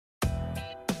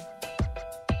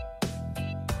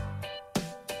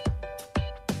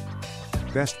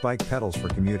Best bike pedals for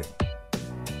commuting.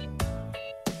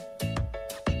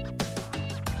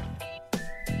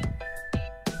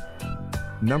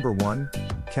 Number 1.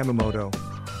 Commuting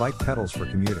bike pedals for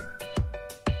commuting.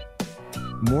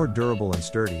 More durable and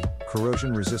sturdy,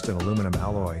 corrosion-resistant aluminum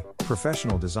alloy,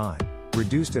 professional design,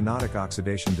 reduced anodic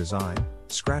oxidation design,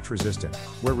 scratch-resistant,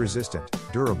 wear-resistant,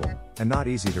 durable, and not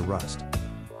easy to rust.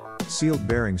 Sealed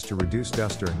bearings to reduce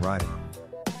dust during riding.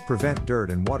 Prevent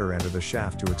dirt and water enter the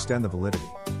shaft to extend the validity.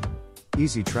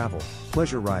 Easy travel,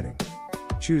 pleasure riding.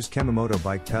 Choose Commuting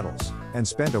bike pedals, and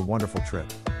spend a wonderful trip.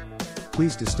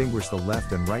 Please distinguish the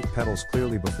left and right pedals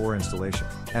clearly before installation,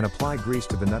 and apply grease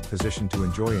to the nut position to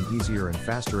enjoy an easier and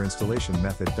faster installation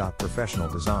method. Professional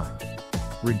design.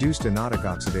 Reduced anodic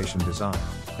oxidation design,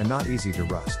 and not easy to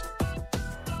rust.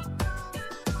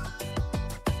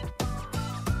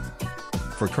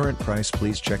 For current price,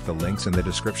 please check the links in the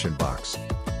description box.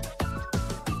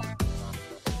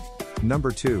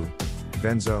 Number 2.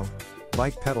 Venzo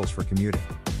bike pedals for commuting.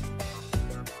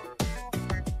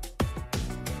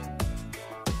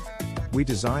 We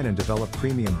design and develop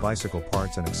premium bicycle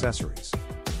parts and accessories.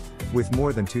 With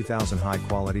more than 2,000 high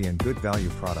quality and good value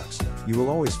products, you will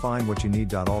always find what you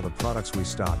need. All the products we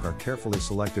stock are carefully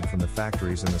selected from the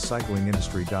factories in the cycling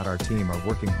industry. Our team are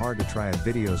working hard to try out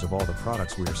videos of all the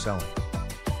products we are selling.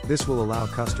 This will allow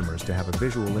customers to have a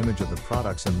visual image of the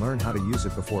products and learn how to use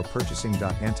it before purchasing.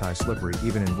 Anti-slippery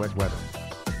even in wet weather.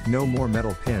 No more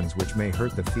metal pins which may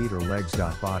hurt the feet or legs.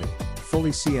 Body.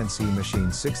 Fully CNC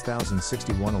machined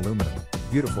 6061 aluminum,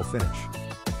 beautiful finish.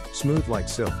 Smooth like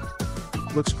silk.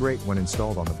 Looks great when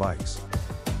installed on the bikes.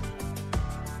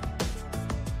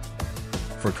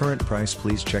 For current price,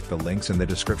 please check the links in the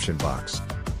description box.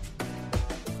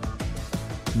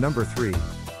 Number 3.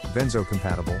 Venzo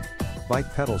compatible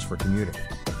bike pedals for commuting.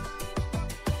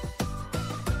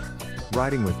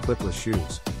 Riding with clipless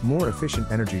shoes, more efficient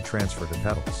energy transfer to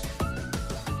pedals.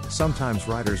 Sometimes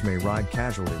riders may ride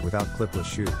casually without clipless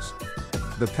shoes.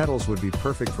 The pedals would be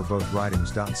perfect for both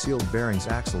ridings. Sealed bearings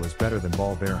axle is better than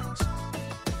ball bearings.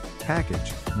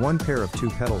 Package, 1 pair of 2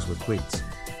 pedals with cleats.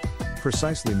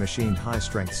 Precisely machined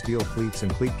high-strength steel cleats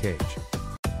and cleat cage.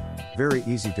 Very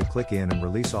easy to click in and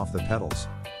release off the pedals.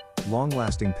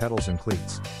 Long-lasting pedals and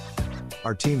cleats.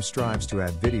 Our team strives to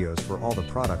add videos for all the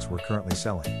products we're currently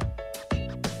selling.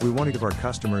 We want to give our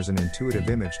customers an intuitive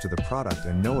image to the product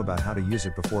and know about how to use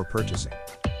it before purchasing.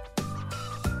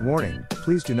 Warning,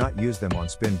 please do not use them on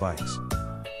spin bikes.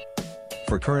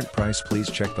 For current price, please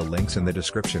check the links in the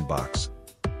description box.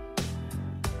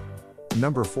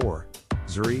 Number 4.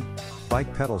 Zuri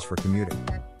bike pedals for commuting.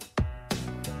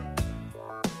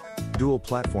 Dual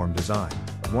platform design.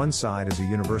 One side is a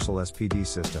universal SPD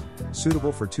system,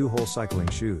 suitable for 2-hole cycling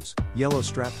shoes. Yellow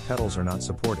strapped pedals are not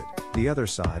supported. The other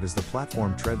side is the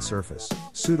platform tread surface,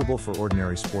 suitable for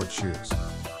ordinary sports shoes.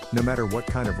 No matter what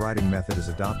kind of riding method is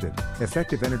adopted,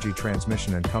 effective energy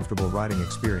transmission and comfortable riding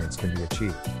experience can be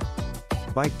achieved.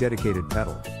 Bike dedicated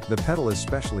pedal. The pedal is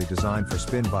specially designed for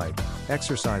spin bike,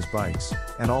 exercise bikes,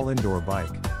 and all indoor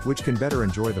bike, which can better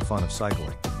enjoy the fun of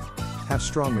cycling. Have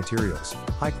strong materials,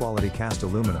 high quality cast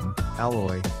aluminum,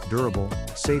 alloy, durable,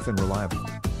 safe and reliable.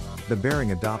 The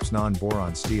bearing adopts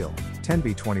non-boron steel,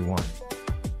 10B21.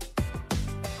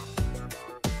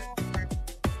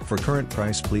 For current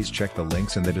price, please check the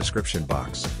links in the description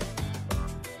box.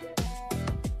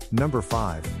 Number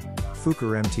 5.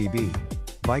 Fuker MTB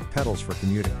bike pedals for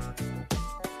commuting.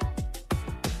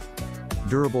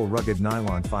 Durable rugged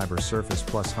nylon fiber surface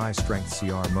plus high-strength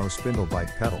CRMO spindle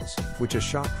bike pedals, which is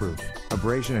shockproof,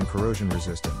 abrasion and corrosion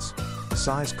resistance.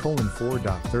 Size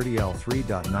 4.30L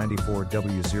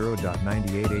 3.94W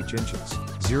 0.98H inches,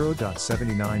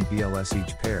 0.79 BLS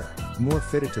each pair, more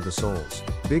fitted to the soles.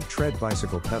 Big tread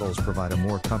bicycle pedals provide a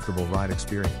more comfortable ride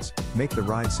experience, make the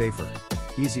ride safer.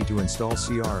 Easy to install.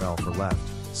 CRL for left,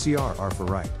 CRR for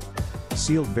right.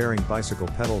 Sealed bearing bicycle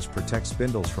pedals protect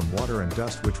spindles from water and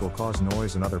dust which will cause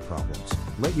noise and other problems.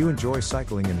 Let you enjoy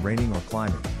cycling in raining or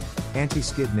climbing.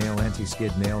 Anti-skid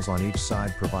nails on each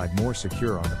side provide more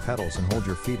secure on the pedals and hold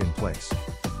your feet in place.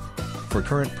 For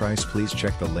current price, please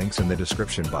check the links in the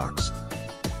description box.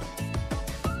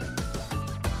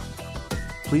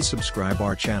 Please subscribe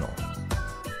our channel.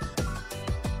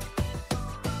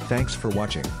 Thanks for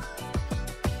watching.